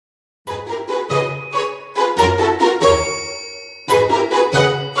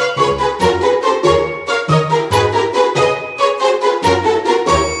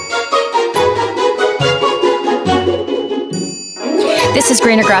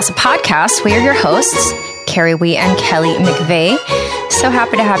Greener Grass, a podcast. We are your hosts, Carrie Wee and Kelly McVeigh. So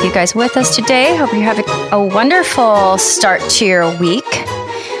happy to have you guys with us today. Hope you're having a wonderful start to your week.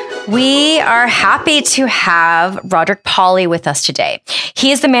 We are happy to have Roderick Pauly with us today.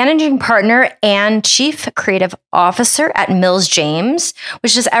 He is the managing partner and chief creative officer at Mills James,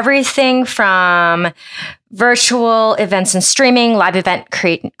 which is everything from virtual events and streaming, live event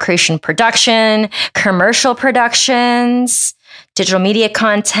creation production, commercial productions, digital media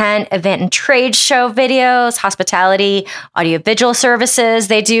content, event and trade show videos, hospitality, audiovisual services.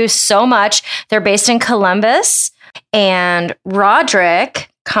 They do so much. They're based in Columbus. And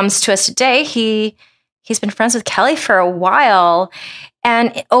Roderick comes to us today. He's been friends with Kelly for a while.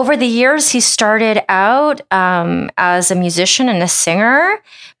 And over the years, he started out as a musician and a singer,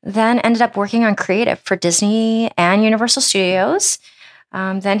 then ended up working on creative for Disney and Universal Studios.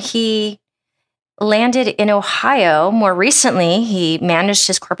 Then he landed in Ohio. More recently, he managed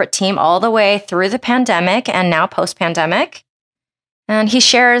his corporate team all the way through the pandemic and now post-pandemic. And he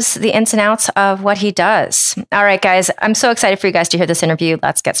shares the ins and outs of what he does. All right, guys, I'm so excited for you guys to hear this interview.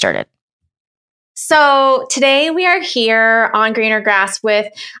 Let's get started. So today we are here on Greener Grass with,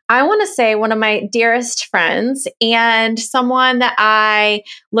 I want to say, one of my dearest friends and someone that I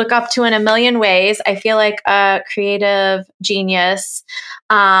look up to in a million ways. I feel like a creative genius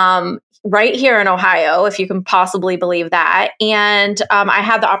right here in Ohio, if you can possibly believe that. And I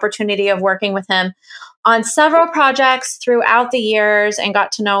had the opportunity of working with him on several projects throughout the years and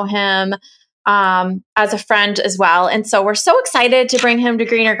got to know him as a friend as well. And so we're so excited to bring him to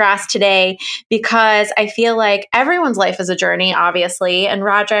Greener Grass today because I feel like everyone's life is a journey, obviously. And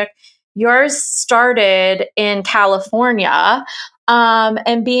Roderick, yours started in California.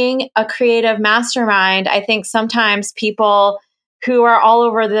 And being a creative mastermind, I think sometimes people who are all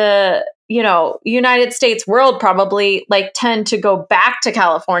over the United States world probably tend to go back to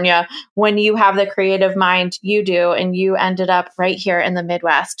California when you have the creative mind you do. And you ended up right here in the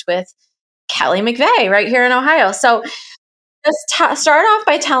Midwest with Kelly McVeigh right here in Ohio. So just start off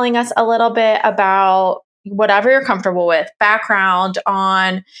by telling us a little bit about whatever you're comfortable with, background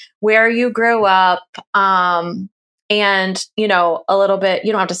on where you grew up, and, a little bit,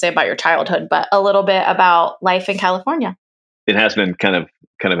 you don't have to say about your childhood, but a little bit about life in California. It has been kind of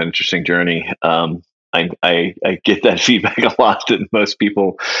an interesting journey. I get that feedback a lot that most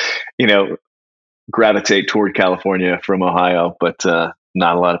people, gravitate toward California from Ohio, but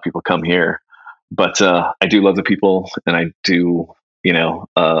not a lot of people come here. But I do love the people, and I do,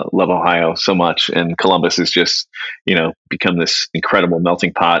 love Ohio so much. And Columbus has just, become this incredible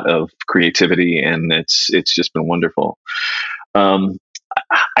melting pot of creativity, and it's just been wonderful.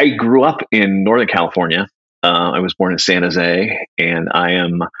 I grew up in Northern California. I was born in San Jose, and I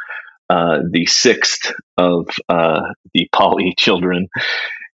am the sixth of the Pauly children.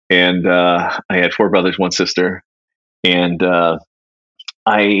 And I had four brothers, one sister. And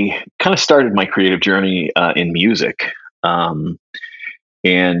I kind of started my creative journey in music. And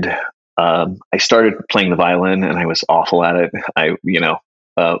I started playing the violin, and I was awful at it.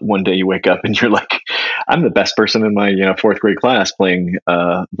 One day you wake up and you're like, I'm the best person in my fourth grade class playing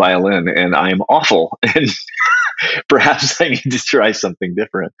violin, and I'm awful. And perhaps I need to try something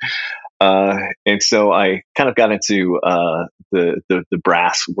different. And so I kind of got into the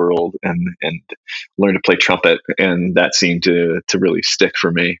brass world and learned to play trumpet, and that seemed to really stick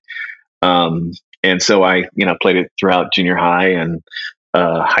for me. And so I played it throughout junior high and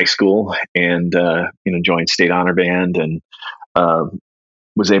high school, and joined state honor band, and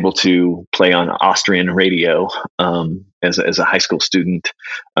was able to play on Austrian radio as a high school student,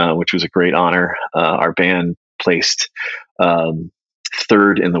 which was a great honor. Our band placed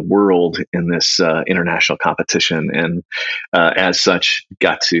third in the world in this international competition, and as such,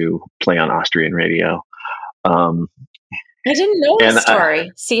 got to play on Austrian radio. I didn't know this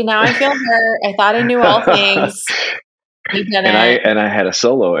story. See, now I feel hurt. I thought I knew all things. And I had a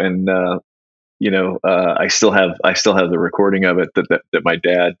solo, and I still have the recording of it that my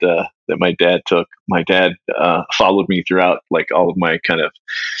dad took. My dad followed me throughout all of my kind of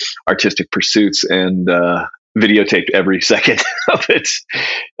artistic pursuits, and videotaped every second of it.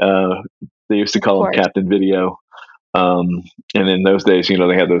 They used to call him Captain Video. And in those days,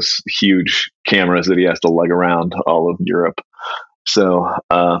 they had those huge cameras that he has to lug around all of Europe. So,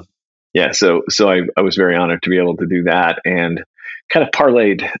 so I was very honored to be able to do that, and kind of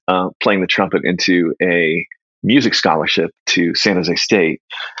parlayed playing the trumpet into a music scholarship to San Jose State,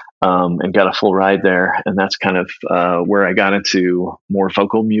 and got a full ride there. And that's kind of where I got into more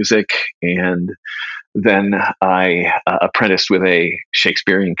vocal music. And then I apprenticed with a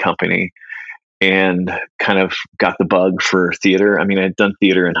Shakespearean company, and kind of got the bug for theater. I mean, I'd done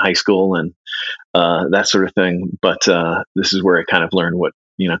theater in high school and that sort of thing, but this is where I kind of learned what,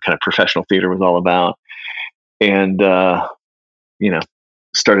 kind of professional theater was all about. And,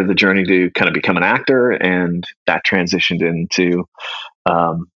 started the journey to kind of become an actor, and that transitioned into,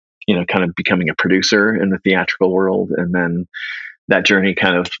 kind of becoming a producer in the theatrical world. And then that journey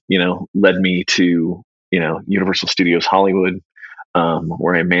kind of, led me to, Universal Studios Hollywood,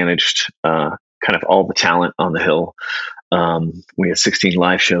 where I managed kind of all the talent on the Hill. We had 16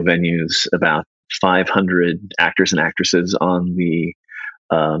 live show venues, about 500 actors and actresses on the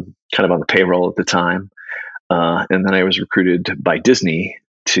kind of on the payroll at the time. And then I was recruited by Disney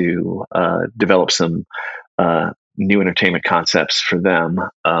to develop some new entertainment concepts for them,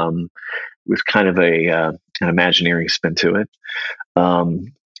 with kind of an Imagineering spin to it.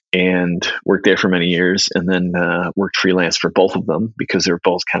 And worked there for many years, and then worked freelance for both of them because they were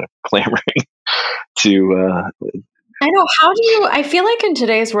both kind of clamoring to. I know. How do you? I feel like in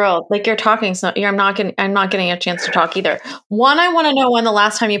today's world, like you're talking, so I'm not getting a chance to talk either. One, I want to know when the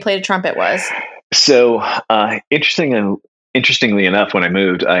last time you played a trumpet was. So interestingly enough, when I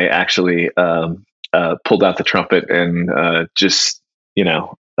moved, I actually pulled out the trumpet and just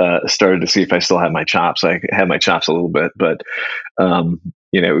started to see if I still had my chops. I had my chops a little bit, but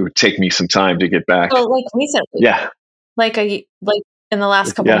it would take me some time to get back. So, like recently, yeah, like in the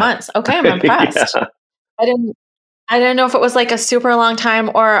last couple months. Okay, I'm impressed. Yeah. I didn't know if it was like a super long time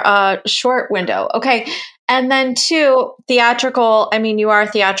or a short window. Okay, and then two, theatrical. I mean, you are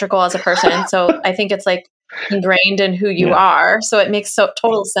theatrical as a person, so I think it's like ingrained in who you are. So it makes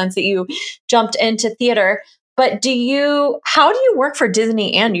total sense that you jumped into theater. But how do you work for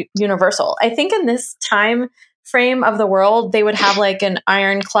Disney and Universal? I think in this time frame of the world, they would have like an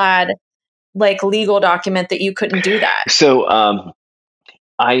ironclad, like legal document that you couldn't do that. So,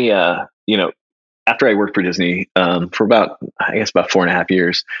 after I worked for Disney for about 4.5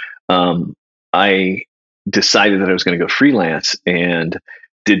 years, I decided that I was going to go freelance and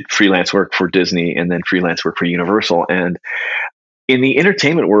did freelance work for Disney and then freelance work for Universal. And in the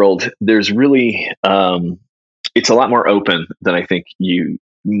entertainment world, there's really, it's a lot more open than I think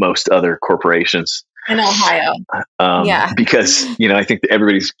most other corporations. In Ohio. Because, I think that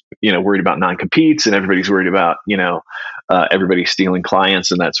everybody's, worried about non-competes, and everybody's worried about, everybody stealing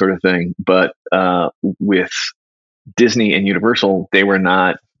clients and that sort of thing. But with Disney and Universal, they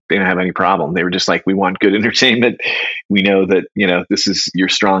didn't have any problem. They were just like, we want good entertainment. We know that, this is your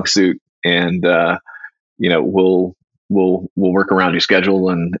strong suit, and, we'll work around your schedule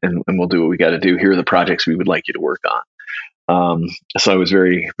and we'll do what we got to do. Here are the projects we would like you to work on. So I was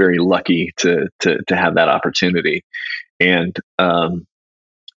very, very lucky to have that opportunity. And,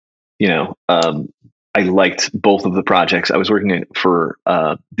 I liked both of the projects. I was working for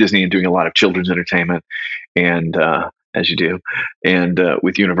Disney and doing a lot of children's entertainment, and as you do, and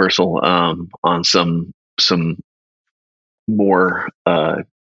with Universal on some more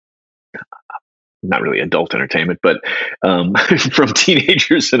not really adult entertainment, but from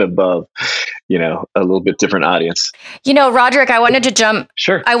teenagers and above, a little bit different audience. Roderick, I wanted to jump.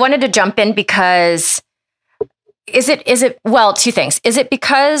 Sure. I wanted to jump in because is it well, two things. Is it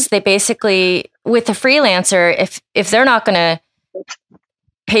because they basically, with the freelancer, if they're not going to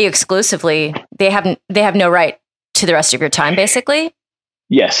pay you exclusively, they have no right to the rest of your time, basically?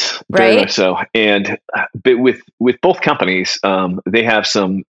 Yes, very much so. And but with both companies, they have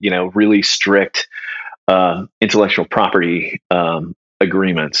some really strict intellectual property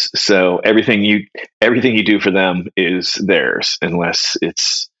agreements. So everything you do for them is theirs, unless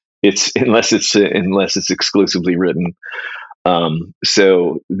it's exclusively written.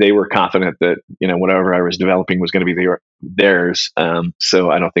 So they were confident that whatever I was developing was going to be theirs. So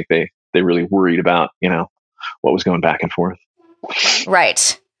I don't think they really worried about what was going back and forth.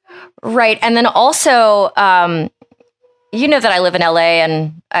 Right. And then also, that I live in LA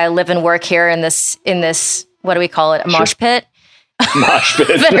and I live and work here in this, what do we call it? A mosh pit? Mosh pit.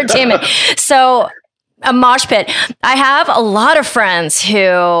 Of entertainment. So a mosh pit. I have a lot of friends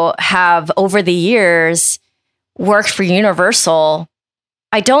who have over the years worked for Universal.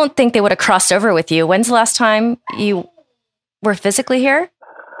 I don't think they would have crossed over with you. When's the last time you were physically here?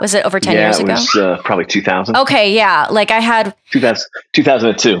 Was it over 10 years ago? It was probably 2000. Okay, yeah. Like I had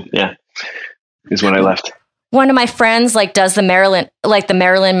 2002. Yeah, is when I left. One of my friends does the Marilyn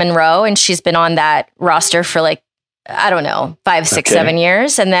Monroe, and she's been on that roster for 5, 6, 7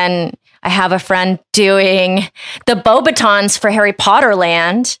 years. And then I have a friend doing the Beauxbatons for Harry Potter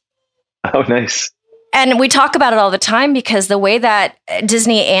Land. Oh, nice. And we talk about it all the time because the way that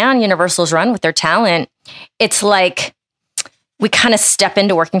Disney and Universal's run with their talent, it's like we kind of step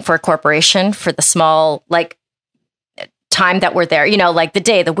into working for a corporation for the small, like, time that we're there, like the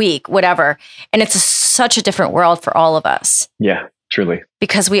day, the week, whatever. And it's such a different world for all of us. Yeah, truly.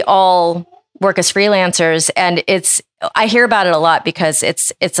 Because we all work as freelancers, and I hear about it a lot because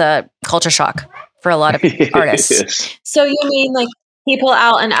it's a culture shock for a lot of artists. So you mean like people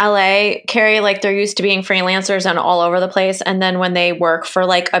out in LA, Carrie, like they're used to being freelancers and all over the place. And then when they work for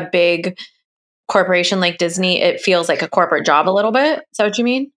like a big corporation like Disney, it feels like a corporate job a little bit. Is that what you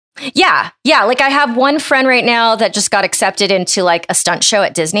mean? Yeah. Yeah. Like I have one friend right now that just got accepted into like a stunt show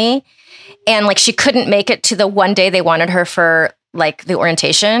at Disney. And like she couldn't make it to the one day they wanted her for like the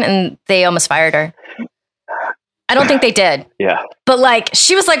orientation, and they almost fired her. I don't think they did. Yeah. But like,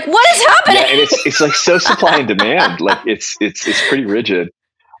 she was like, what is happening? Yeah, and it's like so supply and demand. Like it's pretty rigid.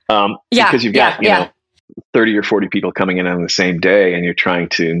 Because you've got, you know, 30 or 40 people coming in on the same day and you're trying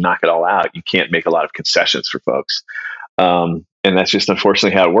to knock it all out. You can't make a lot of concessions for folks. And that's just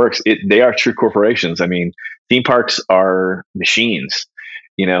unfortunately how it works. They are true corporations. I mean, theme parks are machines,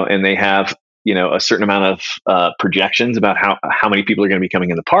 you know, and they have, you know, a certain amount of projections about how many people are going to be coming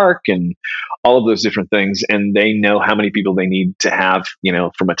in the park and all of those different things. And they know how many people they need to have, you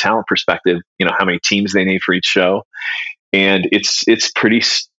know, from a talent perspective, you know, how many teams they need for each show. And it's pretty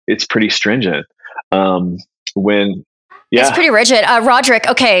stringent. It's pretty rigid. Roderick.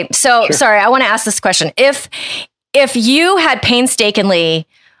 Okay. So Sure. Sorry, I want to ask this question. If you had painstakingly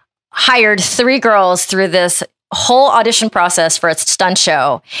hired 3 girls through this whole audition process for its stunt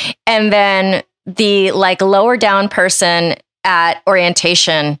show, and then the like lower down person at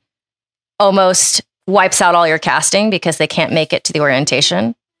orientation almost wipes out all your casting because they can't make it to the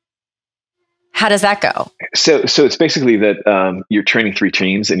orientation, how does that go? So it's basically that you're training 3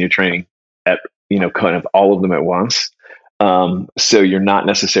 teams and you're training at, you know, kind of all of them at once. So you're not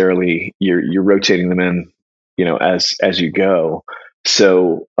necessarily you're rotating them in, you know, as you go.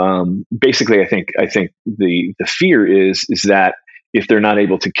 So basically, I think the fear is that if they're not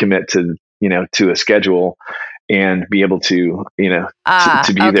able to commit to, you know, to a schedule and be able to, you know,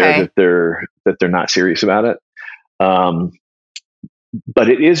 to be okay. there, that they're not serious about it. But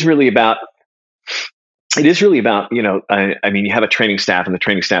it is really about, you know, I mean, you have a training staff and the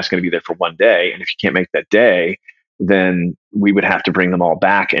training staff is going to be there for one day. And if you can't make that day, then we would have to bring them all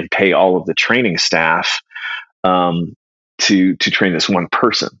back and pay all of the training staff to train this one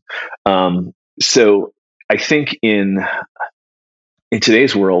person. So I think in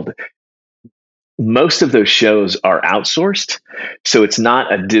today's world, most of those shows are outsourced. So it's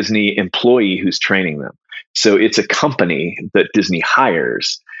not a Disney employee who's training them. So it's a company that Disney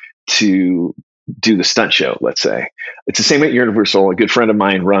hires to do the stunt show, let's say. It's the same at Universal. A good friend of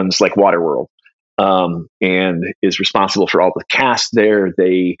mine runs like Waterworld, and is responsible for all the cast there.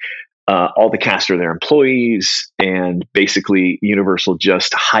 All the cast are their employees, and basically Universal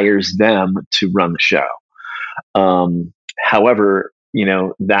just hires them to run the show. However, you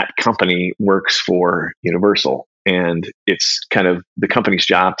know, that company works for Universal, and it's kind of the company's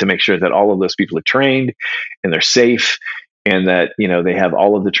job to make sure that all of those people are trained and they're safe, and that, you know, they have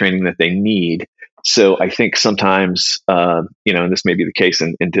all of the training that they need. So I think sometimes, you know, and this may be the case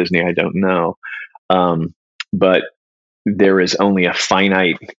in Disney, I don't know, but there is only a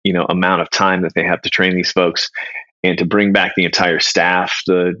finite, you know, amount of time that they have to train these folks, and to bring back the entire staff,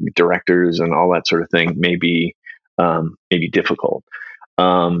 the directors and all that sort of thing may be difficult.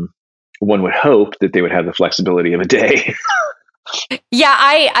 One would hope that they would have the flexibility of a day. Yeah,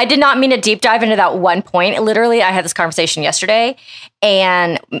 I did not mean to deep dive into that one point. Literally, I had this conversation yesterday,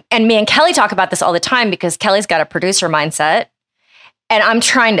 and me and Kelly talk about this all the time because Kelly's got a producer mindset, and I'm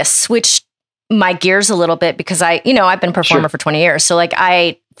trying to switch my gears a little bit because I've been a performer for 20 years. So like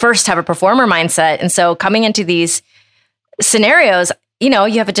I first have a performer mindset. And so coming into these scenarios, you know,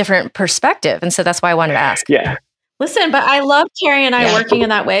 you have a different perspective. And so that's why I wanted to ask. Yeah. Listen, but I love Carrie and I working in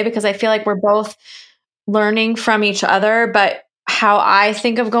that way because I feel like we're both learning from each other, but how I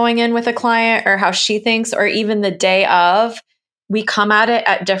think of going in with a client or how she thinks, or even the day of, we come at it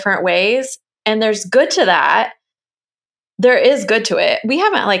at different ways. And there's good to that. There is good to it. We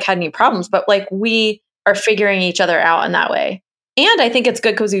haven't like had any problems, but like we are figuring each other out in that way. And I think it's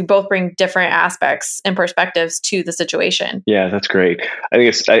good because we both bring different aspects and perspectives to the situation. Yeah, that's great. I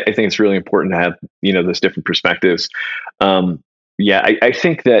think it's really important to have, you know, those different perspectives. I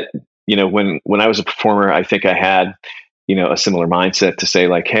think that, you know, when I was a performer, I think I had, you know, a similar mindset to say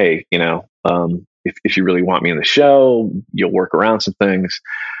like, hey, you know, if you really want me in the show, you'll work around some things.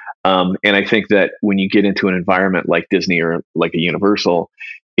 And I think that when you get into an environment like Disney or like a Universal,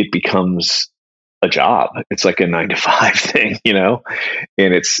 it becomes a job. It's like a 9 to 5 thing, and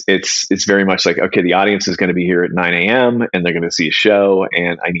it's very much like, okay, the audience is going to be here at 9 a.m. and they're going to see a show,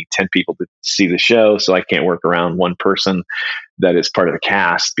 and I need 10 people to see the show. So I can't work around one person that is part of the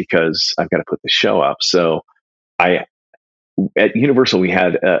cast because I've got to put the show up. So at Universal, we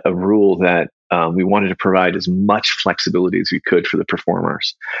had a rule that we wanted to provide as much flexibility as we could for the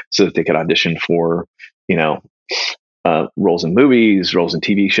performers so that they could audition for, roles in movies, roles in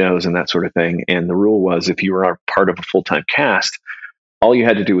TV shows, and that sort of thing. And the rule was, if you were a part of a full-time cast, all you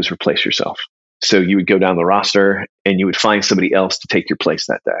had to do was replace yourself. So you would go down the roster and you would find somebody else to take your place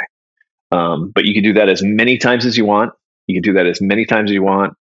that day. But you could do that as many times as you want. You could do that as many times as you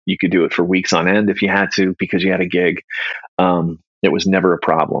want. You could do it for weeks on end if you had to, because you had a gig. It was never a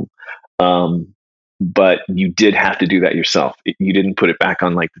problem. But you did have to do that yourself. You didn't put it back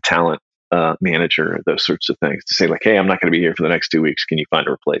on like the talent manager or those sorts of things to say like, hey, I'm not going to be here for the next 2 weeks. Can you find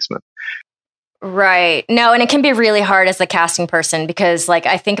a replacement? Right. No, and it can be really hard as the casting person, because like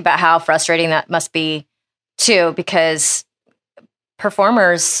I think about how frustrating that must be too, because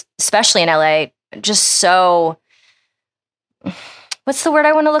performers, especially in LA, just so, what's the word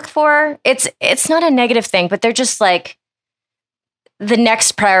I want to look for? It's not a negative thing, but they're just like, the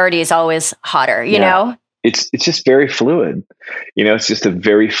next priority is always hotter, you know? It's just very fluid. It's just a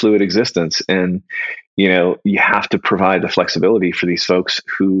very fluid existence. And, you have to provide the flexibility for these folks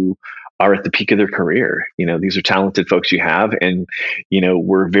who are at the peak of their career. These are talented folks you have. And,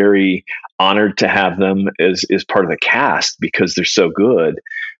 we're very honored to have them as part of the cast because they're so good.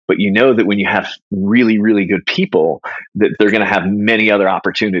 But that when you have really, really good people, that they're going to have many other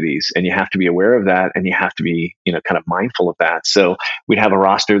opportunities, and you have to be aware of that, and you have to be, kind of mindful of that. So we'd have a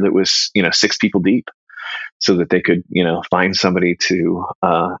roster that was, 6 people deep, so that they could, find somebody to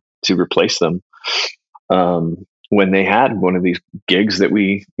replace them when they had one of these gigs that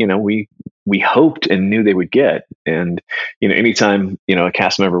we hoped and knew they would get. And anytime a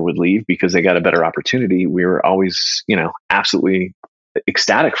cast member would leave because they got a better opportunity, we were always absolutely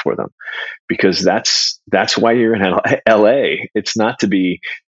ecstatic for them, because that's why you're in LA. It's not to be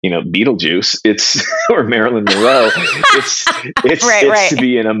Beetlejuice, it's or Marilyn Monroe. It's right. To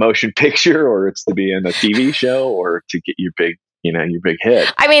be in a motion picture, or it's to be in a TV show, or to get your big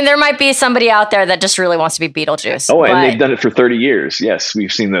hit. I mean, there might be somebody out there that just really wants to be Beetlejuice. Oh, and they've done it for 30 years. Yes,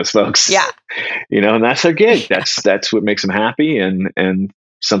 we've seen those folks. Yeah. And that's their gig. That's what makes them happy. And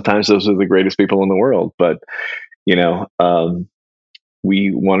sometimes those are the greatest people in the world. But,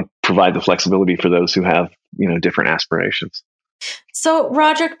 we want to provide the flexibility for those who have, different aspirations. So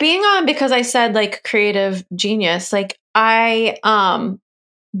Roderick, being on, because I said like creative genius, like I,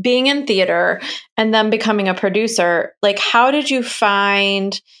 being in theater and then becoming a producer, like how did you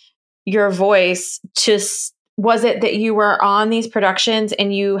find your voice? Was it that you were on these productions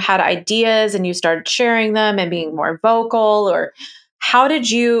and you had ideas and you started sharing them and being more vocal, or how did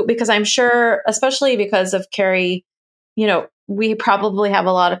you, because I'm sure, especially because of Carrie, we probably have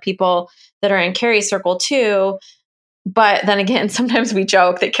a lot of people that are in Carrie's circle too. But then again, sometimes we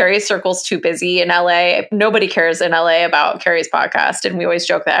joke that Carrie's circle's too busy in LA. Nobody cares in LA about Carrie's podcast. And we always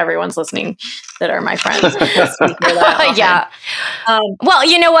joke that everyone's listening that are my friends. Yeah. Well,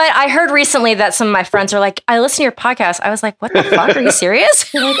 you know what? I heard recently that some of my friends are like, I listen to your podcast. I was like, what the fuck? Are you serious?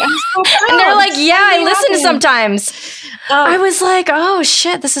 They're like, I'm so proud. And they're like, yeah, I listen sometimes. I was like, oh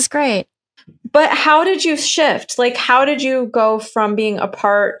shit, this is great. But how did you shift? Like, how did you go from being a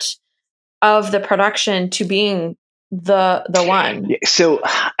part of the production to being the one? So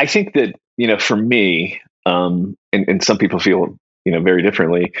I think that, for me, and some people feel, very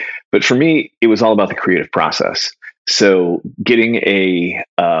differently, but for me, it was all about the creative process. So getting a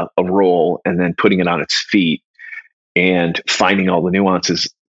role and then putting it on its feet and finding all the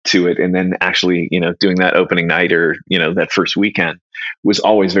nuances to it, and then actually, doing that opening night or, that first weekend was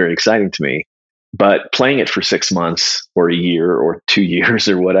always very exciting to me. But playing it for 6 months or a year or 2 years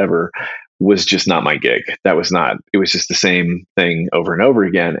or whatever was just not my gig. It was just the same thing over and over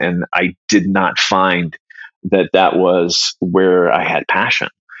again. And I did not find that was where I had passion.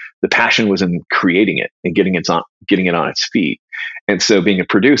 The passion was in creating it and getting it on its feet. And so being a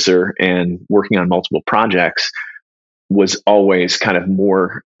producer and working on multiple projects was always kind of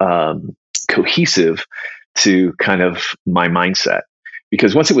more cohesive to kind of my mindset.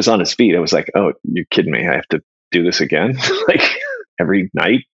 Because once it was on its feet, I was like, oh, you're kidding me. I have to do this again. Like every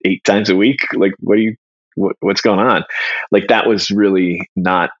night, 8 times a week. Like, what's going on? Like, that was really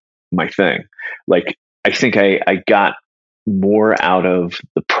not my thing. Like, I think I got more out of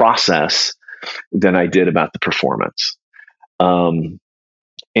the process than I did about the performance.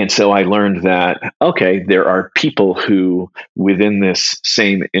 And so I learned that, okay, there are people who within this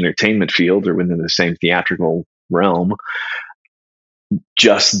same entertainment field or within the same theatrical realm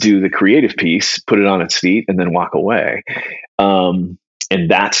just do the creative piece, put it on its feet, and then walk away. And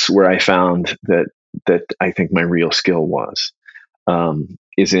that's where I found that I think my real skill was,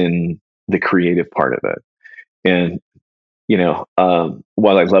 is in the creative part of it. And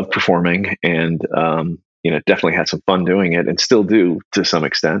while I love performing and definitely had some fun doing it and still do to some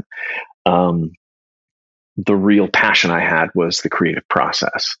extent, the real passion I had was the creative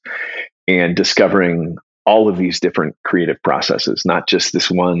process and discovering all of these different creative processes, not just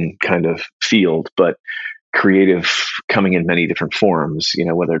this one kind of field, but creative coming in many different forms,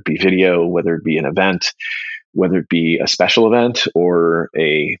 whether it be video, whether it be an event, whether it be a special event or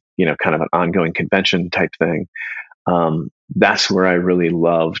a, kind of an ongoing convention type thing. That's where I really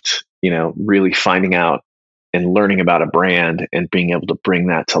loved, really finding out and learning about a brand and being able to bring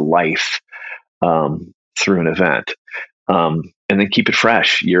that to life through an event, and then keep it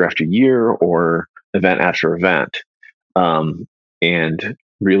fresh year after year or event after event, and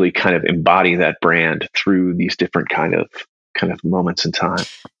really kind of embody that brand through these different kind of moments in time.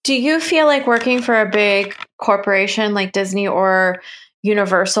 Do you feel like working for a big corporation like Disney or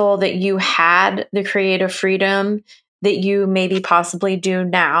Universal that you had the creative freedom that you maybe possibly do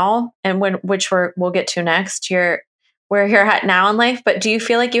now, and which we'll get to next, where you're at now in life? But do you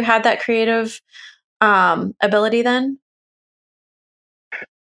feel like you had that creative ability then?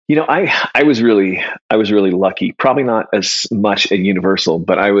 I was really lucky. Probably not as much at Universal,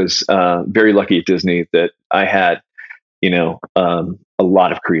 but I was very lucky at Disney that I had, a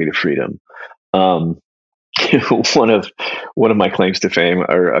lot of creative freedom. One of my claims to fame,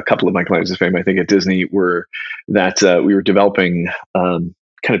 or a couple of my claims to fame, I think at Disney, were that we were developing kind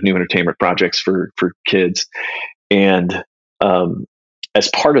of new entertainment projects for kids, and as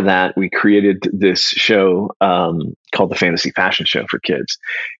part of that, we created this show called the Fantasy Fashion Show for kids,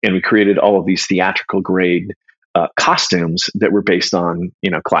 and we created all of these theatrical grade costumes that were based on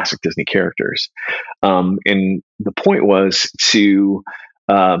classic Disney characters, and the point was to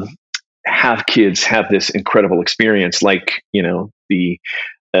have kids have this incredible experience, like the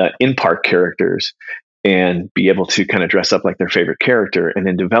in-park characters, and be able to kind of dress up like their favorite character. And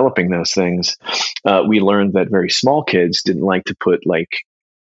in developing those things, we learned that very small kids didn't like to put like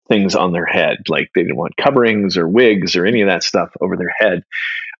things on their head. Like they didn't want coverings or wigs or any of that stuff over their head.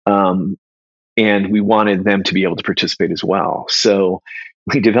 And we wanted them to be able to participate as well. So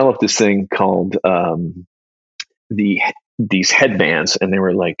we developed this thing called these headbands, and they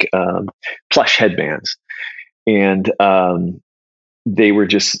were like plush headbands. And they were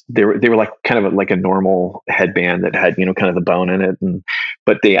like kind of like a normal headband that had kind of the bone in it,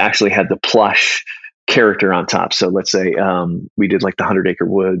 but they actually had the plush character on top. So let's say we did like the 100 Acre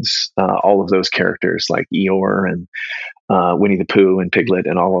Woods, all of those characters like Eeyore and Winnie the Pooh and Piglet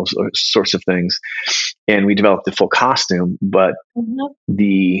and all those sorts of things, and we developed the full costume. But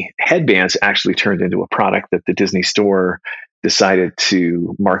the headbands actually turned into a product that the Disney Store decided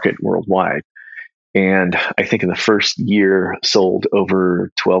to market worldwide. And I think in the first year sold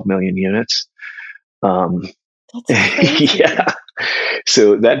over 12 million units. Yeah.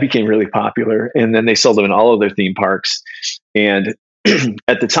 So that became really popular. And then they sold them in all of their theme parks. And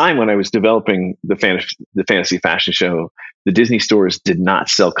at the time when I was developing the Fantasy Fashion Show, the Disney stores did not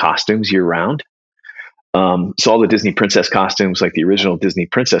sell costumes year round. So all the Disney princess costumes, like the original Disney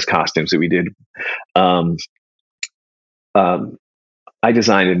princess costumes that we did, I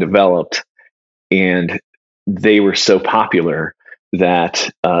designed and developed. And they were so popular that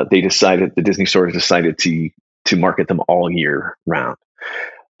the Disney store decided to market them all year round.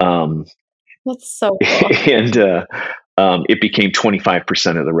 That's so cool. And it became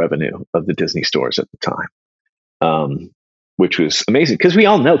 25% of the revenue of the Disney stores at the time, which was amazing because we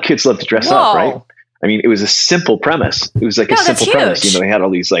all know kids love to dress up, right? I mean, it was a simple premise. It was like a simple premise. They had all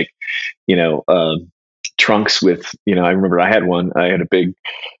these like, trunks with, I remember I had a big,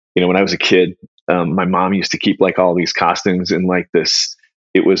 when I was a kid, my mom used to keep like all these costumes in like this,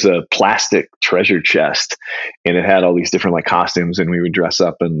 it was a plastic treasure chest, and it had all these different like costumes, and we would dress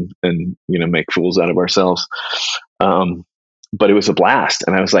up and make fools out of ourselves. But it was a blast.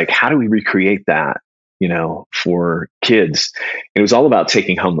 And I was like, how do we recreate that, for kids? And it was all about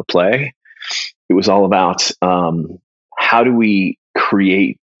taking home the play. It was all about how do we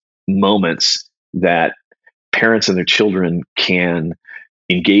create moments that parents and their children can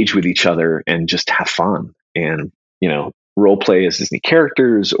engage with each other and just have fun and, role play as Disney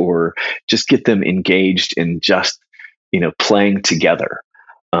characters, or just get them engaged in just, playing together.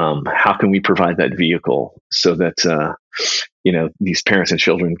 how can we provide that vehicle so that these parents and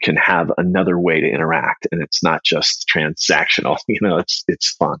children can have another way to interact, and it's not just transactional.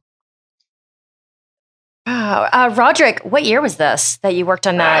 It's fun. Wow. Roderick, what year was this that you worked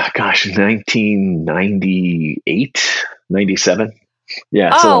on that? 1998, 97.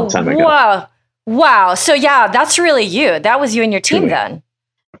 Yeah, it's a long time ago. Wow. So yeah, that's really you. That was you and your team then.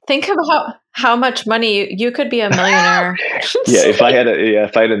 Think about how much money you could be a millionaire. Yeah, if I had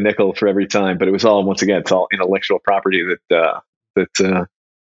a nickel for every time, but it was all, once again, it's all intellectual property that the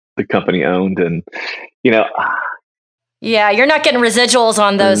company owned, and yeah, you're not getting residuals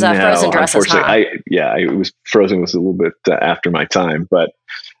on those Frozen dresses. Unfortunately, it was Frozen was a little bit after my time, but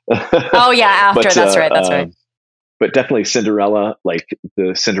oh yeah, after but, that's right. But definitely Cinderella, like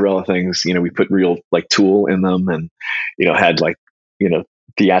the Cinderella things, we put real like tulle in them, and had like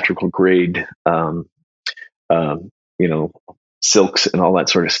theatrical grade silks and all that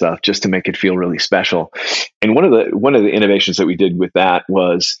sort of stuff, just to make it feel really special. And one of the innovations that we did with that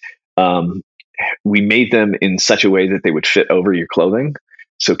was we made them in such a way that they would fit over your clothing,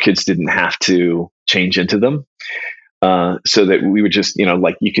 so kids didn't have to change into them. So that we would just,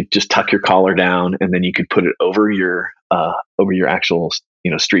 like you could just tuck your collar down, and then you could put it over your actual,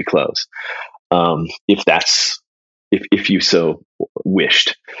 street clothes, if you so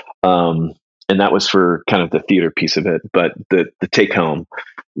wished. And that was for kind of the theater piece of it, but the take home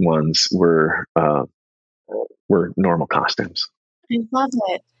ones were normal costumes. I love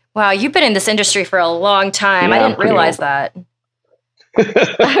it. Wow, you've been in this industry for a long time. Yeah, I didn't realize that. I knew you were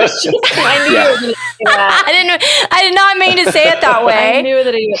going to say that. I did not mean to say it that way. I knew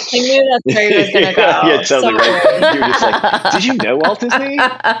that's where he was going to go. Yeah, it sounds like you were just like, did you know Walt Disney?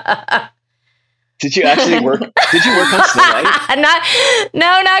 Did you actually work? Did you work on Snow White?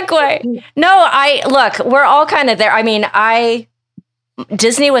 Not quite. No, look, we're all kind of there. I mean,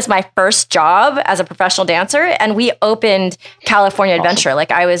 Disney was my first job as a professional dancer, and we opened California Adventure.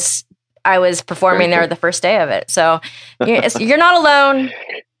 Like I was performing there the first day of it. So you're not alone.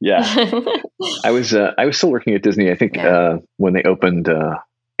 Yeah, I was still working at Disney, I think, when they opened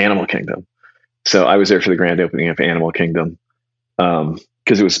Animal Kingdom. So I was there for the grand opening of Animal Kingdom,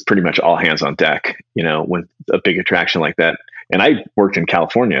 because it was pretty much all hands on deck, when a big attraction like that. And I worked in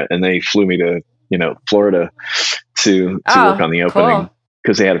California, and they flew me to Florida to work on the opening,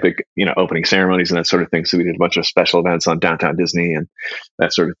 because they had a big opening ceremonies and that sort of thing. So we did a bunch of special events on Downtown Disney and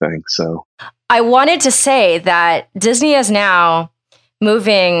that sort of thing. So I wanted to say that Disney is now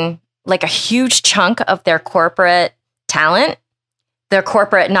moving like a huge chunk of their corporate talent, their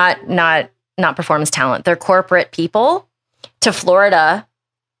corporate not performance talent, their corporate people to Florida.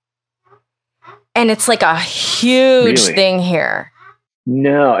 And it's like a huge thing here.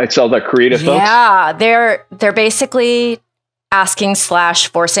 No, it's all the creative folks. Yeah, they're basically asking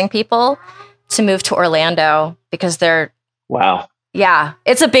 / forcing people to move to Orlando because they're wow. Yeah,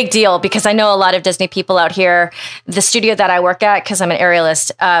 it's a big deal because I know a lot of Disney people out here. The studio that I work at, because I'm an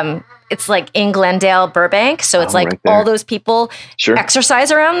aerialist, it's like in Glendale, Burbank. So it's like right all those people exercise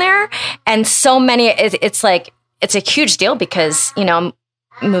around there, and so many. It's a huge deal because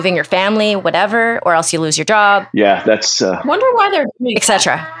moving your family, whatever, or else you lose your job. Yeah, that's wonder why they're doing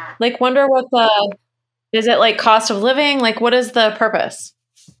etc. Like, wonder what is it like cost of living? Like, what is the purpose?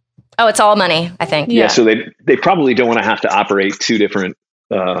 Oh, it's all money, I think. Yeah. So they probably don't want to have to operate two different,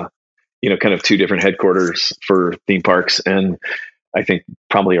 kind of two different headquarters for theme parks. And I think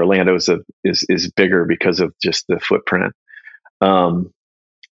probably Orlando is bigger because of just the footprint. And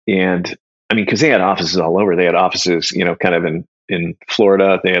I mean, because they had offices all over. They had offices, kind of in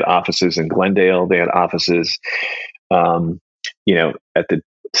Florida. They had offices in Glendale. They had offices, at the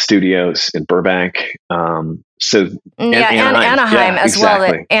studios in Burbank. And Anaheim as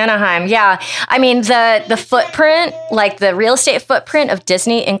well. Anaheim. Yeah. I mean, the footprint, like the real estate footprint of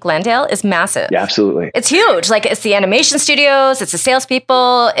Disney in Glendale is massive. Yeah, absolutely. It's huge. Like it's the animation studios, it's the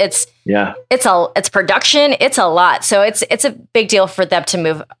salespeople, it's production. It's a lot. So it's a big deal for them to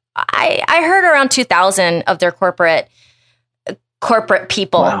move. I heard around 2,000 of their corporate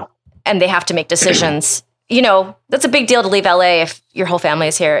people, and they have to make decisions. That's a big deal to leave LA if your whole family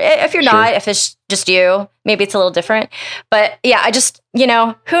is here. If you're not, if it's just you, maybe it's a little different. But yeah, I just,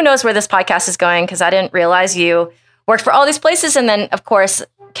 who knows where this podcast is going, because I didn't realize you worked for all these places. And then, of course,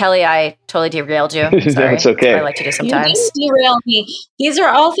 Kelly, I totally derailed you. Sorry. It's okay. I like to do sometimes. You didn't derail me. These are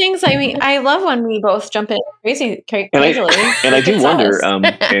all things. I mean, I love when we both jump in crazily. And I do wonder,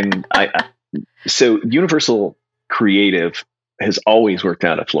 so Universal Creative has always worked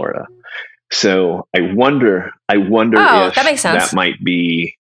out of Florida. So I wonder if that makes sense. That might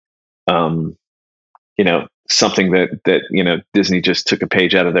be, something that Disney just took a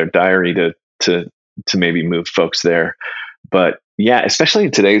page out of their diary to maybe move folks there. But yeah, especially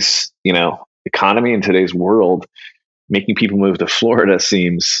in today's economy, in today's world, making people move to Florida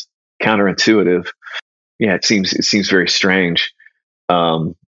seems counterintuitive. Yeah, it seems very strange.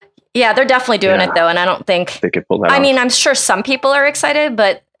 Yeah, they're definitely doing it though, and I don't think they could pull that off. I mean, I'm sure some people are excited,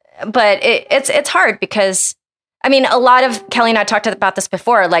 but it's hard because I mean, a lot of Kelly and I talked about this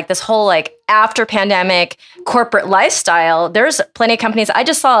before, like this whole like after pandemic corporate lifestyle. There's plenty of companies. I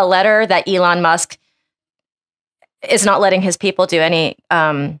just saw a letter that Elon Musk is not letting his people do any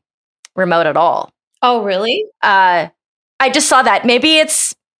remote at all. Oh, really? I just saw that. Maybe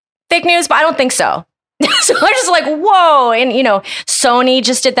it's fake news, but I don't think so. So I'm just like, whoa. And, Sony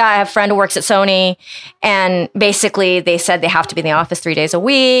just did that. I have a friend who works at Sony. And basically they said they have to be in the office 3 days a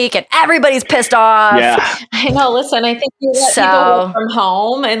week. And everybody's pissed off. Yeah. I know. Listen, I think you let people work from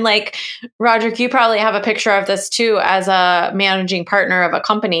home. And like, Roderick, you probably have a picture of this too as a managing partner of a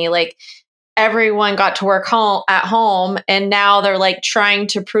company. Like, everyone got to work at home, and now they're like trying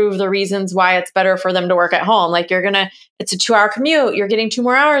to prove the reasons why it's better for them to work at home. Like, it's a 2-hour commute. You're getting 2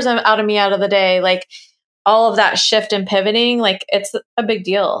 more hours out of me out of the day. Like, all of that shift and pivoting, like it's a big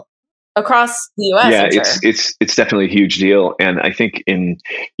deal across the US. Yeah, it's definitely a huge deal. And I think the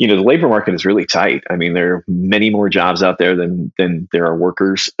labor market is really tight. I mean, there are many more jobs out there than there are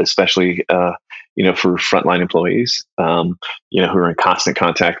workers, especially, for frontline employees, who are in constant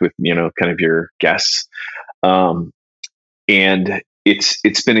contact with, kind of your guests. And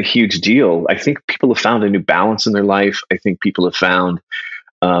it's been a huge deal. I think people have found a new balance in their life. I think people have found,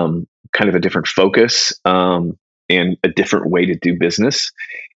 kind of a different focus, and a different way to do business.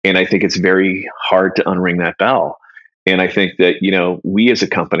 And I think it's very hard to unring that bell. And I think that, we as a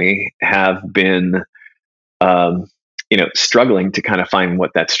company have been, struggling to kind of find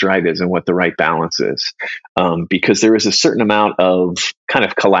what that stride is and what the right balance is. Because there is a certain amount of kind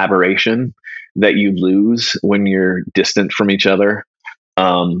of collaboration that you lose when you're distant from each other.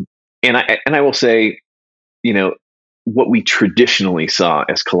 And I will say, what we traditionally saw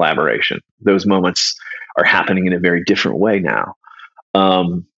as collaboration, those moments are happening in a very different way now.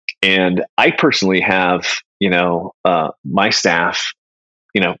 And I personally have, my staff,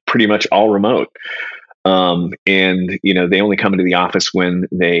 pretty much all remote. And, they only come into the office when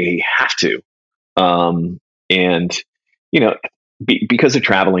they have to. Because they're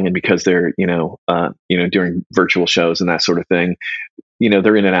traveling and because they're, doing virtual shows and that sort of thing,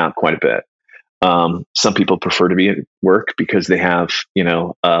 they're in and out quite a bit. Some people prefer to be at work because they have,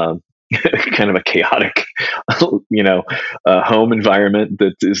 kind of a chaotic, home environment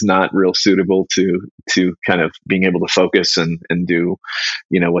that is not real suitable to kind of being able to focus and do,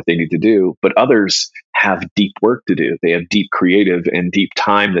 what they need to do. But others have deep work to do. They have deep creative and deep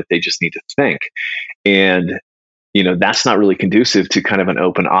time that they just need to think. And, that's not really conducive to kind of an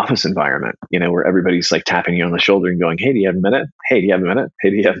open office environment, where everybody's like tapping you on the shoulder and going, "Hey, do you have a minute? Hey, do you have a minute? Hey,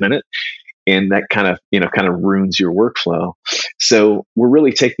 do you have a minute?" And that kind of ruins your workflow. So we're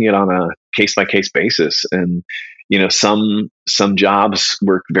really taking it on a case by case basis. And, some jobs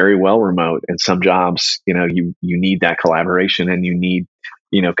work very well remote, and some jobs, you need that collaboration, and you need,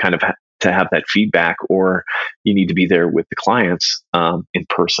 kind of to have that feedback, or you need to be there with the clients, in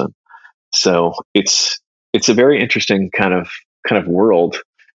person. So it's a very interesting kind of world,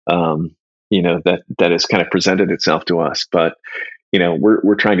 that has kind of presented itself to us. But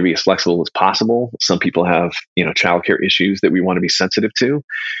we're trying to be as flexible as possible. Some people have, childcare issues that we want to be sensitive to,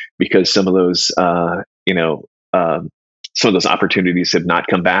 because some of those, some of those opportunities have not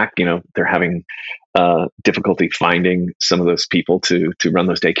come back. They're having difficulty finding some of those people to run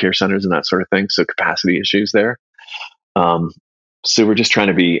those daycare centers and that sort of thing. So capacity issues there. So we're just trying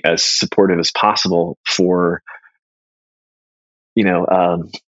to be as supportive as possible for,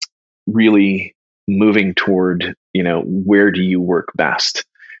 really moving toward, where do you work best?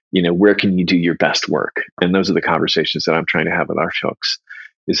 Where can you do your best work? And those are the conversations that I'm trying to have with our folks,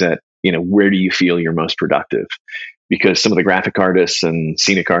 is that, where do you feel you're most productive? Because some of the graphic artists and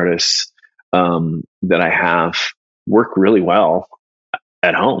scenic artists, that I have work really well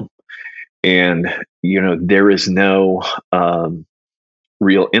at home. And, there is no,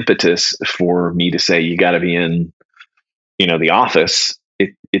 real impetus for me to say, you got to be in, the office.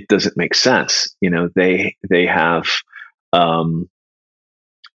 It doesn't make sense. They have, the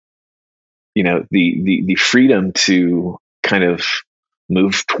freedom to kind of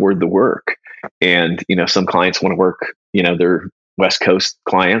move toward the work. And, some clients want to work, they're West Coast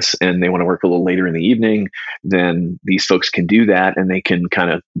clients, and they want to work a little later in the evening. Then these folks can do that, and they can kind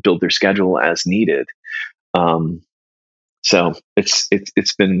of build their schedule as needed. So it's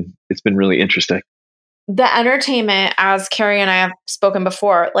been really interesting. the entertainment, as Carrie and I have spoken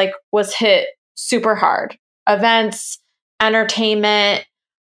before, like was hit super hard. Events, entertainment,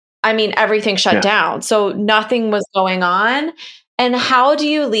 I mean, everything shut down. So nothing was going on. And how do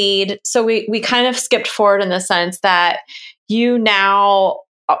you lead? So we kind of skipped forward in the sense that you now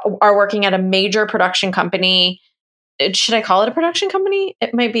are working at a major production company. Should I call it a production company?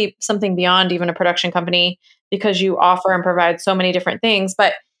 It might be something beyond even a production company because you offer and provide so many different things.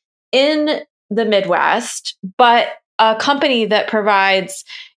 But in the Midwest, but a company that provides,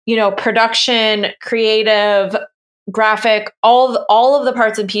 production, creative, graphic, all of the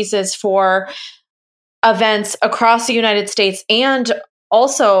parts and pieces for events across the United States and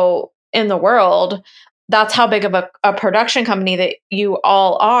also in the world. That's how big of a production company that you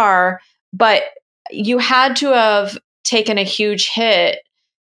all are. But you had to have taken a huge hit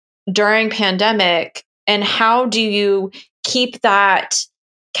during pandemic. And how do you keep that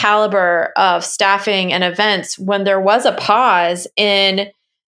caliber of staffing and events when there was a pause in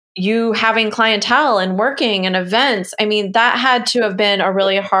you having clientele and working and events? I mean, that had to have been a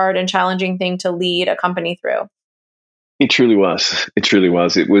really hard and challenging thing to lead a company through. It truly was. It truly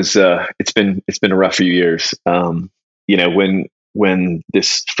was. It was. It's been a rough few years. When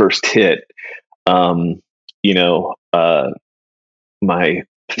this first hit, my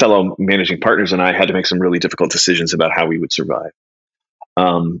fellow managing partners and I had to make some really difficult decisions about how we would survive.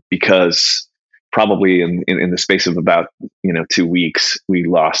 Because probably in the space of about 2 weeks, we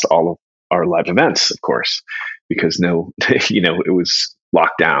lost all of our live events, of course, because it was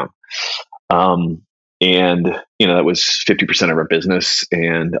locked down. And that was 50% of our business,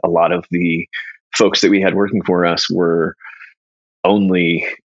 and a lot of the folks that we had working for us were only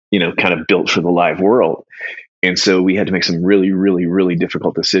kind of built for the live world. And so we had to make some really, really, really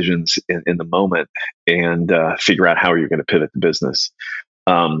difficult decisions in the moment and figure out how you're going to pivot the business.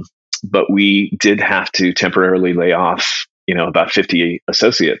 But we did have to temporarily lay off, about 50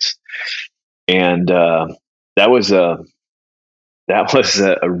 associates. And that was a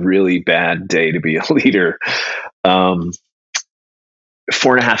really bad day to be a leader.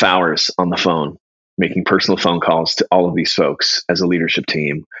 4.5 hours on the phone, making personal phone calls to all of these folks as a leadership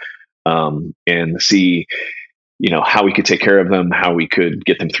team, and see, how we could take care of them, how we could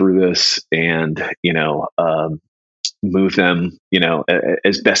get them through this, and, move them,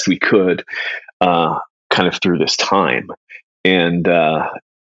 as best we could, kind of through this time, and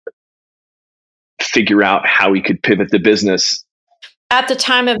figure out how we could pivot the business. At the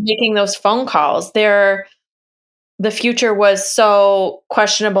time of making those phone calls, the future was so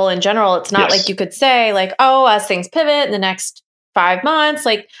questionable in general. It's not like you could say like, oh, as things pivot in the next 5 months,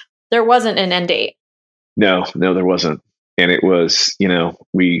 like there wasn't an end date. No, there wasn't. And it was,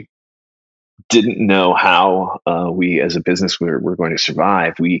 we didn't know how we as a business were going to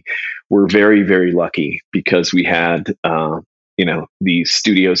survive. We were very, very lucky because we had, these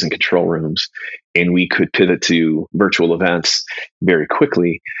studios and control rooms, and we could pivot to virtual events very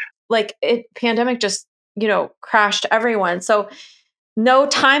quickly. Like pandemic just, crashed everyone. So no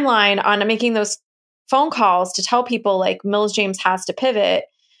timeline on making those phone calls to tell people like Mills James has to pivot.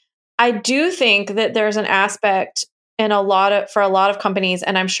 I do think that there's an aspect for a lot of companies,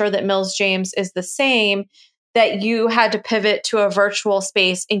 and I'm sure that Mills James is the same, that you had to pivot to a virtual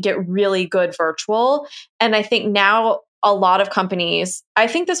space and get really good virtual. And I think now a lot of companies, I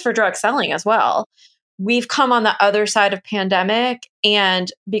think this for direct selling as well, we've come on the other side of pandemic,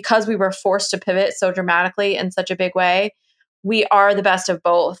 and because we were forced to pivot so dramatically in such a big way, we are the best of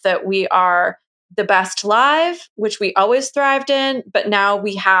both. That we are the best live, which we always thrived in, but now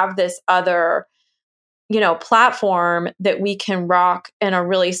we have this other, platform that we can rock in a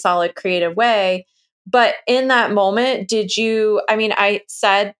really solid creative way. But in that moment, I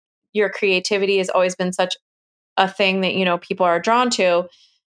said your creativity has always been such a thing that, people are drawn to.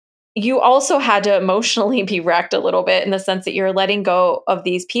 You also had to emotionally be wrecked a little bit in the sense that you're letting go of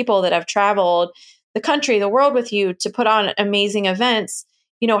these people that have traveled the country, the world with you to put on amazing events.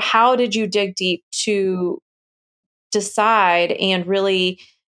 How did you dig deep to decide and really,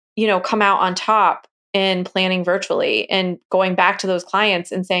 come out on top in planning virtually and going back to those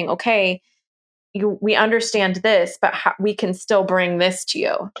clients and saying, okay, we understand this, but we can still bring this to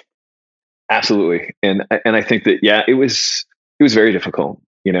you? Absolutely. And I think that, it was very difficult.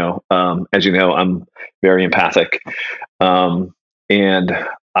 As you know, I'm very empathic. And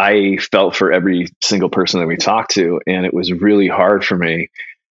I felt for every single person that we talked to, and it was really hard for me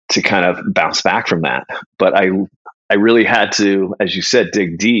to kind of bounce back from that. But I really had to, as you said,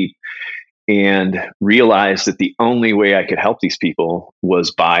 dig deep and realize that the only way I could help these people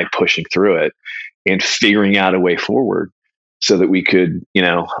was by pushing through it and figuring out a way forward so that we could,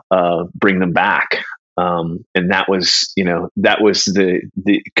 bring them back. And that was,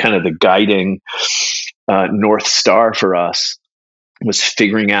 the kind of the guiding North Star for us, was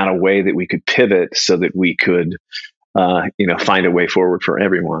figuring out a way that we could pivot so that we could, find a way forward for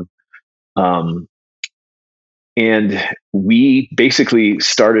everyone. And we basically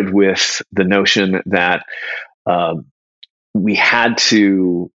started with the notion that we had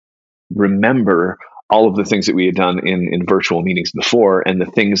to remember all of the things that we had done in virtual meetings before. And the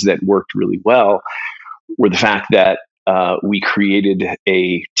things that worked really well were the fact that we created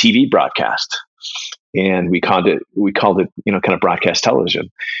a TV broadcast, and we called it, kind of broadcast television.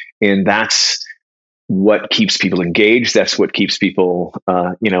 And that's what keeps people engaged. That's what keeps people,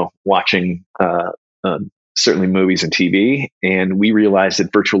 watching certainly movies and TV. And we realized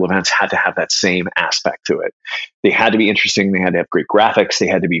that virtual events had to have that same aspect to it. They had to be interesting. They had to have great graphics. They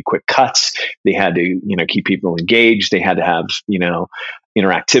had to be quick cuts. They had to, keep people engaged. They had to have,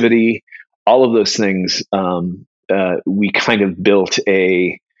 interactivity, all of those things. We kind of built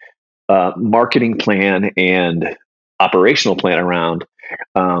a marketing plan and operational plan around,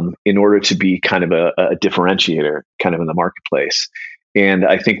 in order to be kind of a differentiator kind of in the marketplace. And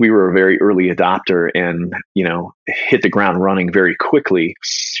I think we were a very early adopter and, hit the ground running very quickly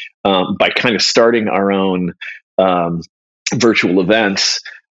by kind of starting our own virtual events,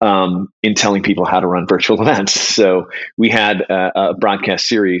 in telling people how to run virtual events. So we had a broadcast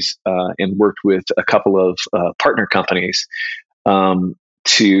series and worked with a couple of partner companies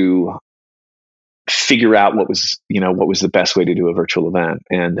to figure out what was the best way to do a virtual event,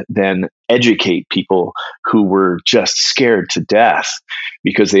 and then educate people who were just scared to death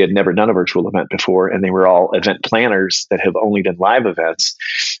because they had never done a virtual event before, and they were all event planners that have only done live events.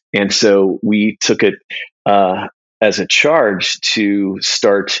 And so we took it as a charge to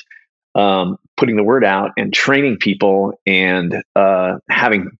start putting the word out and training people, and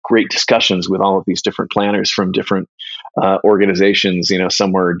having great discussions with all of these different planners from different organizations.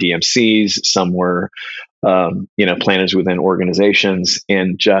 Some were DMCs, some were planners within organizations,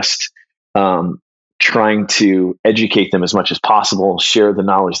 and just trying to educate them as much as possible, share the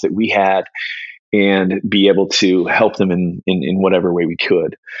knowledge that we had, and be able to help them in whatever way we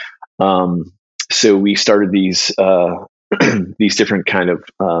could. So we started these these different kind of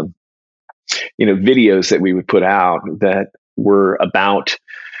videos that we would put out that were about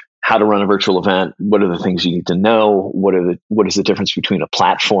how to run a virtual event. What are the things you need to know? What is the difference between a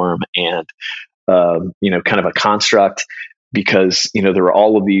platform and kind of a construct? Because there were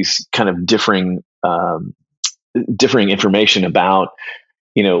all of these kind of differing information about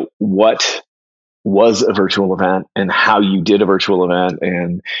what was a virtual event and how you did a virtual event,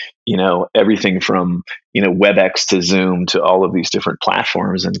 and everything from WebEx to Zoom to all of these different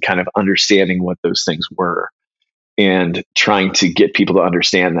platforms, and kind of understanding what those things were and trying to get people to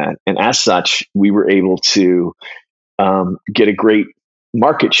understand that. And as such, we were able to get a great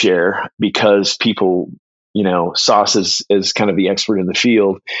market share because people saw us as kind of the expert in the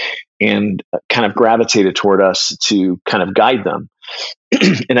field, and kind of gravitated toward us to kind of guide them.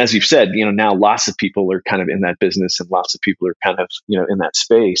 And as you've said, now lots of people are kind of in that business, and lots of people are kind of, in that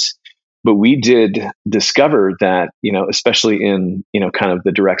space. But we did discover that, especially in, kind of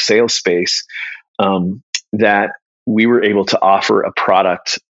the direct sales space, that we were able to offer a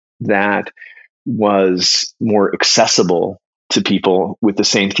product that was more accessible to people with the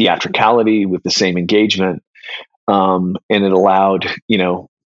same theatricality, with the same engagement. And it allowed,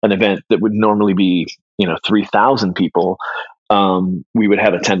 an event that would normally be, 3,000 people, we would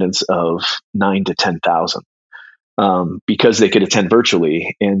have attendance of 9,000 to 10,000, because they could attend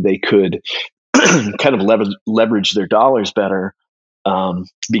virtually, and they could kind of leverage their dollars better,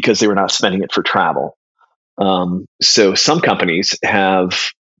 because they were not spending it for travel. So some companies have,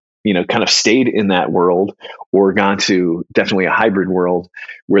 kind of stayed in that world, or gone to definitely a hybrid world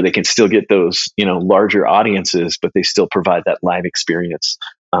where they can still get those, larger audiences, but they still provide that live experience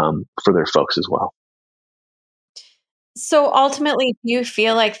for their folks as well. So ultimately, do you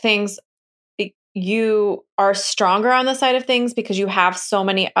feel like you are stronger on the side of things because you have so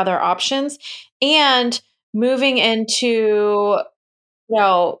many other options? And moving into,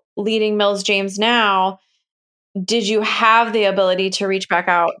 leading Mills James now, did you have the ability to reach back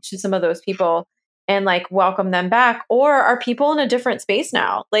out to some of those people and welcome them back? Or are people in a different space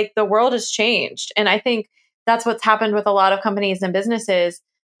now? The world has changed. And I think that's what's happened with a lot of companies and businesses.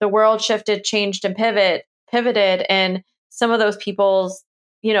 The world shifted, changed, and pivoted. And some of those people's,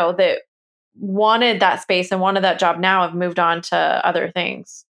 that wanted that space and wanted that job now have moved on to other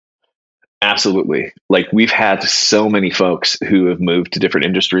things. Absolutely. We've had so many folks who have moved to different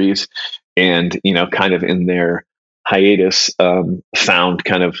industries, and, kind of in their hiatus, found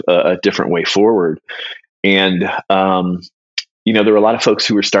kind of a different way forward. And, there were a lot of folks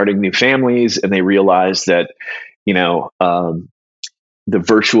who were starting new families, and they realized that, the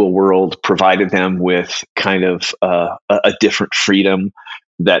virtual world provided them with kind of a different freedom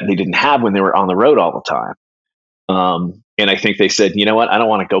that they didn't have when they were on the road all the time. And I think they said, you know what, I don't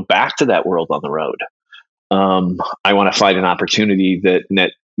want to go back to that world on the road. I want to find an opportunity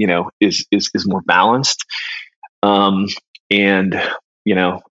that is more balanced. And,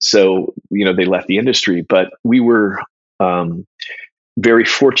 so, they left the industry, but we were, very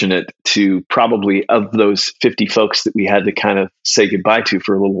fortunate to, probably of those 50 folks that we had to kind of say goodbye to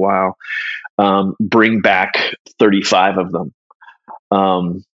for a little while, bring back 35 of them,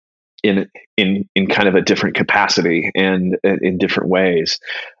 in kind of a different capacity and in different ways.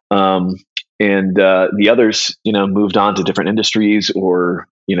 And the others, moved on to different industries, or,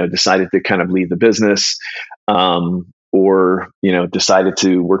 decided to kind of leave the business, or, decided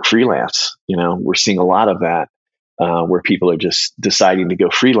to work freelance. We're seeing a lot of that, where people are just deciding to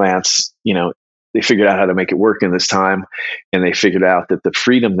go freelance. They figured out how to make it work in this time, and they figured out that the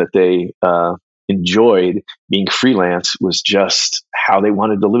freedom that they enjoyed being freelance was just how they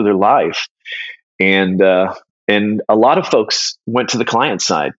wanted to live their life. And a lot of folks went to the client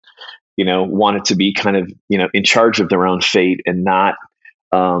side, wanted to be kind of, in charge of their own fate, and not,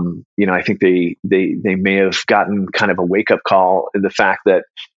 I think they may have gotten kind of a wake up call in the fact that,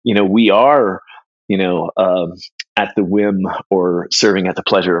 we are, at the whim or serving at the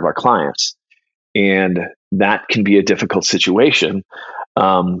pleasure of our clients. And that can be a difficult situation,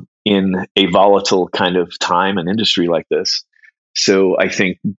 in a volatile kind of time and industry like this. So I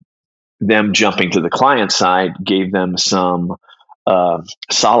think them jumping to the client side gave them some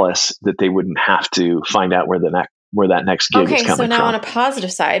solace that they wouldn't have to find out where that next gig is coming from. Okay, so now on a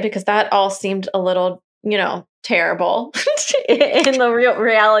positive side, because that all seemed a little, terrible in the real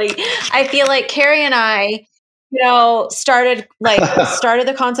reality. I feel like Carrie and I, started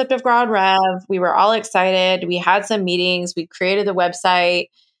the concept of Ground Rev. We were all excited. We had some meetings. We created the website.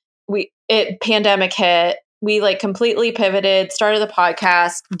 Pandemic hit. We completely pivoted, started the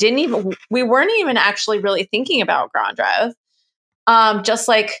podcast. We weren't even actually really thinking about Ground Rev. Just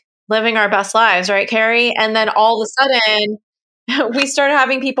living our best lives, right, Carrie? And then all of a sudden, we started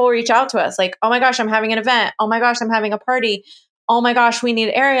having people reach out to us like, oh my gosh, I'm having an event. Oh my gosh, I'm having a party. Oh my gosh, we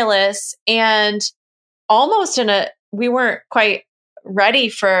need aerialists. And almost we weren't quite ready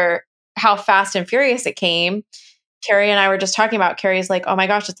for how fast and furious it came. Carrie and I were just talking about, Carrie's like, oh my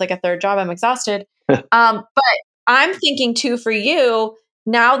gosh, it's like a third job. I'm exhausted. But I'm thinking too, for you,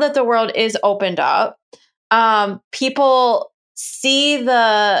 now that the world is opened up, people see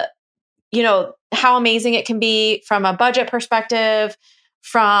how amazing it can be from a budget perspective,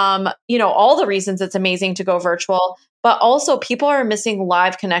 from, all the reasons it's amazing to go virtual, but also people are missing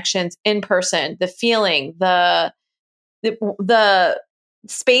live connections in person, the feeling, the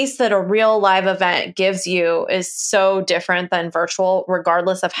space that a real live event gives you is so different than virtual,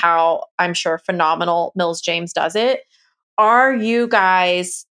 regardless of how, I'm sure, phenomenal Mills James does it. Are you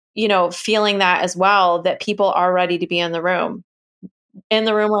guys, feeling that as well, that people are ready to be in the room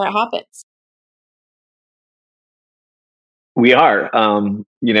where it happens? We are,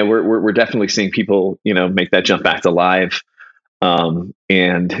 we're definitely seeing people, make that jump back to live.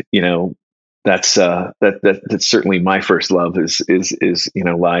 And, that's certainly my first love is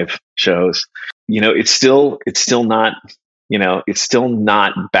live shows. It's still not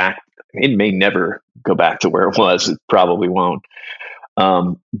back. It may never go back to where it was. It probably won't.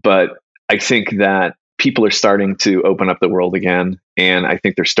 But I think that people are starting to open up the world again. And I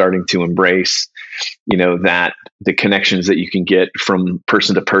think they're starting to embrace, that the connections that you can get from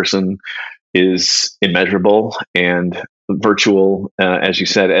person to person is immeasurable, and virtual, as you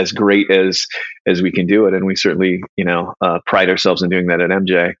said, as great as we can do it. And we certainly, pride ourselves in doing that at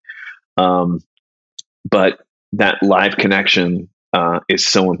MJ. But that live connection is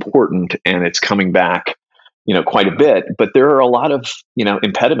so important, and it's coming back, quite a bit. But there are a lot of,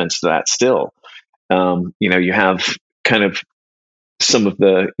 impediments to that still. You have kind of some of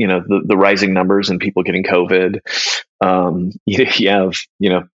the, the rising numbers and people getting COVID. You have,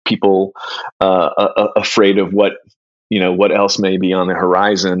 people afraid of what else may be on the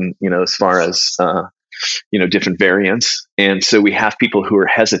horizon, as far as, different variants. And so we have people who are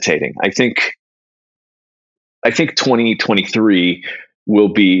hesitating. I think 2023 will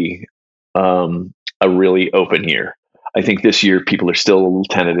be a really open year. I think this year people are still a little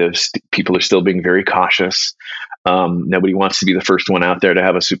tentative. People are still being very cautious. Nobody wants to be the first one out there to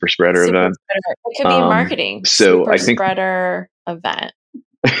have a super spreader event. It could be marketing. So super I think spreader event.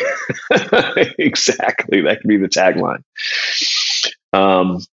 Exactly. That could be the tagline.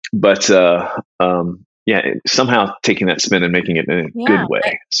 But yeah, somehow taking that spin and making it in a good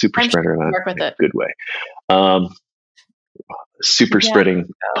way, super I'm spreader sure in work with a it. good way. Super spreading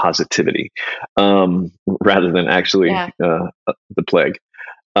positivity rather than actually the plague.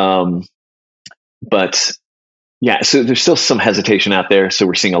 But yeah, so there's still some hesitation out there. So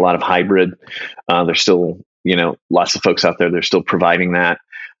we're seeing a lot of hybrid. There's still, lots of folks out there. They're still providing that.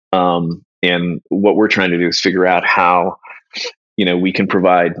 And what we're trying to do is figure out how, we can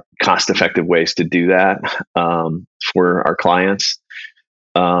provide cost-effective ways to do that for our clients.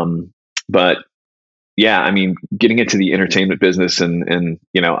 But yeah, I mean, getting into the entertainment business and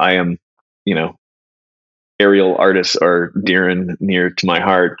I am, aerial artists are dear and near to my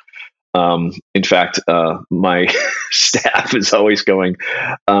heart. In fact, my staff is always going,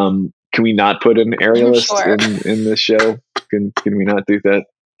 can we not put an aerialist in this show? Can we not do that?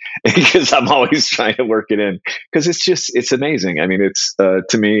 Because I'm always trying to work it in, because it's amazing. I mean, it's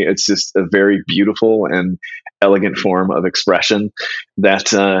to me, it's just a very beautiful and elegant form of expression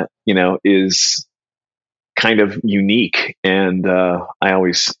that is kind of unique. And I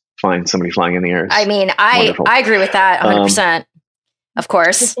always find somebody flying in the air. I mean, I agree with that 100%. Of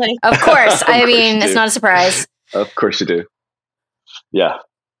course. Of course. I mean, it's not a surprise. Of course you do. Yeah,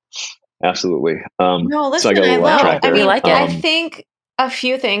 absolutely. No, listen, so I like it. I think a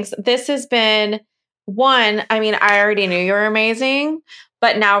few things. This has been one, I mean, I already knew you were amazing,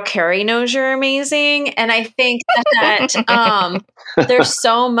 but now Carrie knows you're amazing. And I think that there's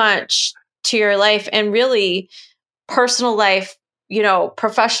so much to your life, and really personal life,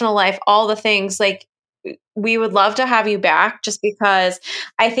 professional life, all the things. Like, we would love to have you back, just because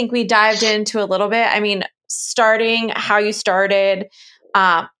I think we dived into a little bit. I mean, starting how you started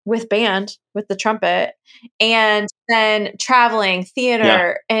with band, with the trumpet, and then traveling,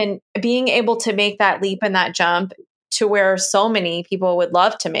 theater, and being able to make that leap and that jump to where so many people would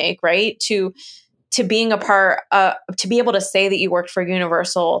love to make, right? To being a part, to be able to say that you worked for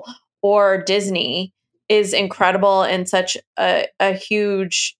Universal or Disney is incredible, and such a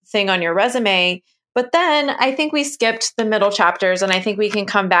huge thing on your resume. But then I think we skipped the middle chapters, and I think we can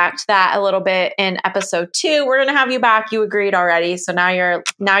come back to that a little bit in episode 2. We're going to have you back. You agreed already. So now you're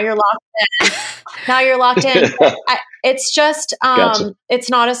locked in. Now you're locked in. It's just, Gotcha. It's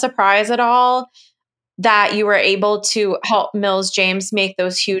not a surprise at all that you were able to help Mills James make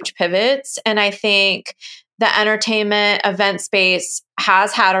those huge pivots. And I think the entertainment event space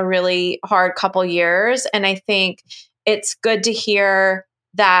has had a really hard couple years. And I think it's good to hear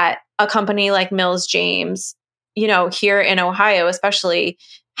that a company like Mills James, here in Ohio especially,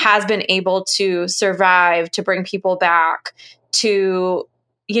 has been able to survive, to bring people back, to,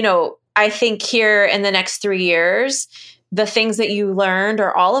 I think here in the next 3 years, the things that you learned,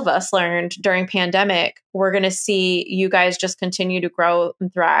 or all of us learned during pandemic, we're going to see you guys just continue to grow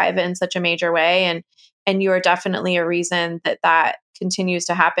and thrive in such a major way. And you are definitely a reason that continues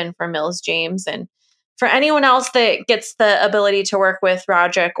to happen for Mills James, and for anyone else that gets the ability to work with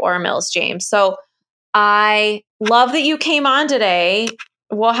Roderick or Mills James. So I love that you came on today.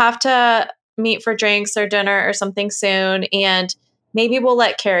 We'll have to meet for drinks or dinner or something soon. And maybe we'll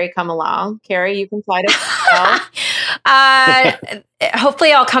let Carrie come along. Carrie, you can fly to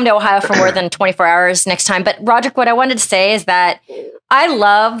hopefully I'll come to Ohio for more than 24 hours next time. But Roderick, what I wanted to say is that I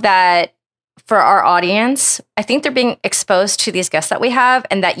love that for our audience, I think they're being exposed to these guests that we have,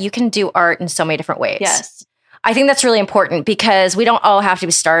 and that you can do art in so many different ways. Yes. I think that's really important, because we don't all have to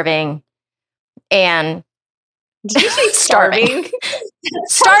be starving and Did you say starving?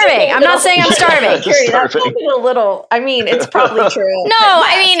 Starving. I'm not saying I'm starving. Carrie, that's a little, I mean, it's probably true. No,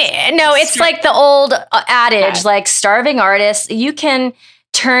 I mean, no, it's like the old adage, like starving artists. You can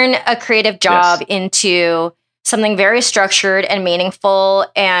turn a creative job into something very structured and meaningful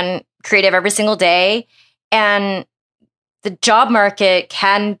and creative every single day. And the job market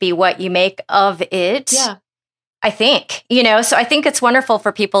can be what you make of it. Yeah. I think, so I think it's wonderful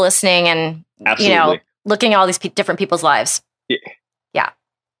for people listening and, Absolutely. Looking at all these different people's lives.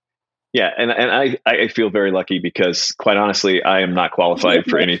 Yeah. And I feel very lucky, because quite honestly, I am not qualified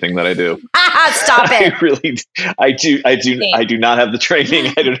for anything that I do. Stop it. I do not have the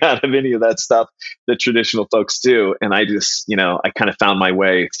training. I do not have any of that stuff that traditional folks do. And I just, I kind of found my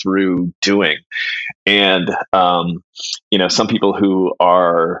way through doing. And, some people who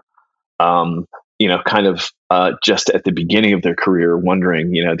are, kind of just at the beginning of their career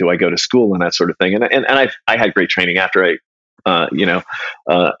wondering, do I go to school and that sort of thing. And I had great training after I,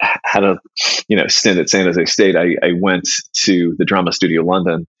 had a, stint at San Jose State. I went to the Drama Studio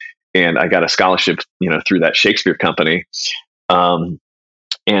London, and I got a scholarship, through that Shakespeare company.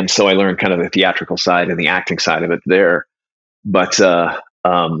 And so I learned kind of the theatrical side and the acting side of it there. But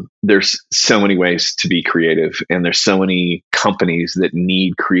there's so many ways to be creative, and there's so many companies that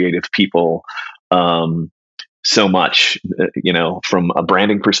need creative people so much, from a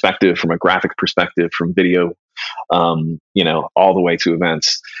branding perspective, from a graphic perspective, from video, all the way to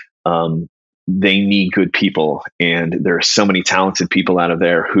events. They need good people, and there are so many talented people out of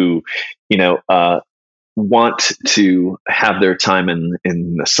there who, want to have their time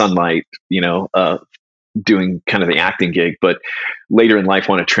in the sunlight, doing kind of the acting gig, but later in life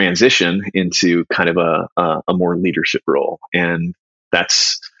want to transition into kind of a more leadership role. And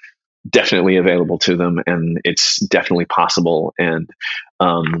that's definitely available to them, and it's definitely possible. And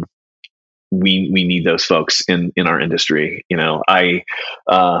we need those folks in our industry. I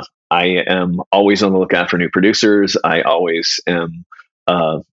am always on the lookout for new producers. I always am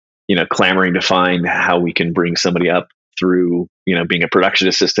clamoring to find how we can bring somebody up through being a production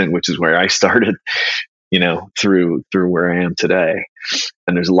assistant, which is where I started, through where I am today.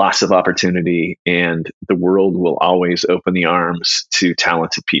 And there's lots of opportunity, and the world will always open the arms to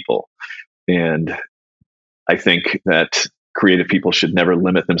talented people. And I think that creative people should never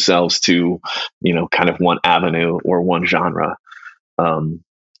limit themselves to, kind of one avenue or one genre.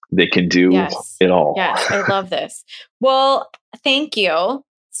 They can do it all. Yes, I love this. Well, thank you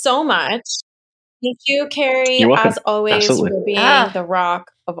so much. Thank you, Carrie, as always, Absolutely. for being the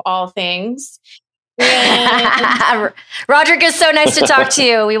rock of all things. Roderick, is so nice to talk to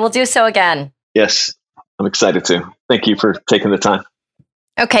you. We will do so again. Yes, I'm excited to. Thank you for taking the time.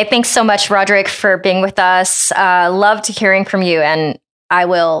 Okay, thanks so much, Roderick, for being with us. Loved hearing from you, and I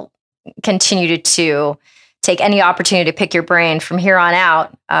will continue to take any opportunity to pick your brain from here on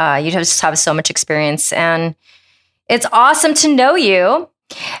out. You just have so much experience, and it's awesome to know you.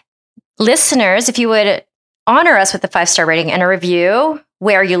 Listeners, if you would honor us with a 5-star rating and a review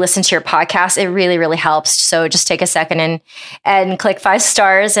where you listen to your podcast, it really, really helps. So just take a second and click 5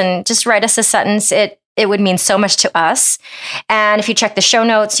 stars and just write us a sentence. It would mean so much to us. And if you check the show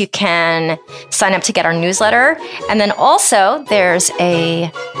notes, you can sign up to get our newsletter. And then also there's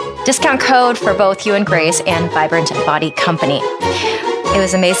a discount code for both You and Grace and Vibrant Body Company. It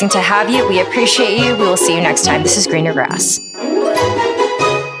was amazing to have you. We appreciate you. We will see you next time. This is Greener Grass.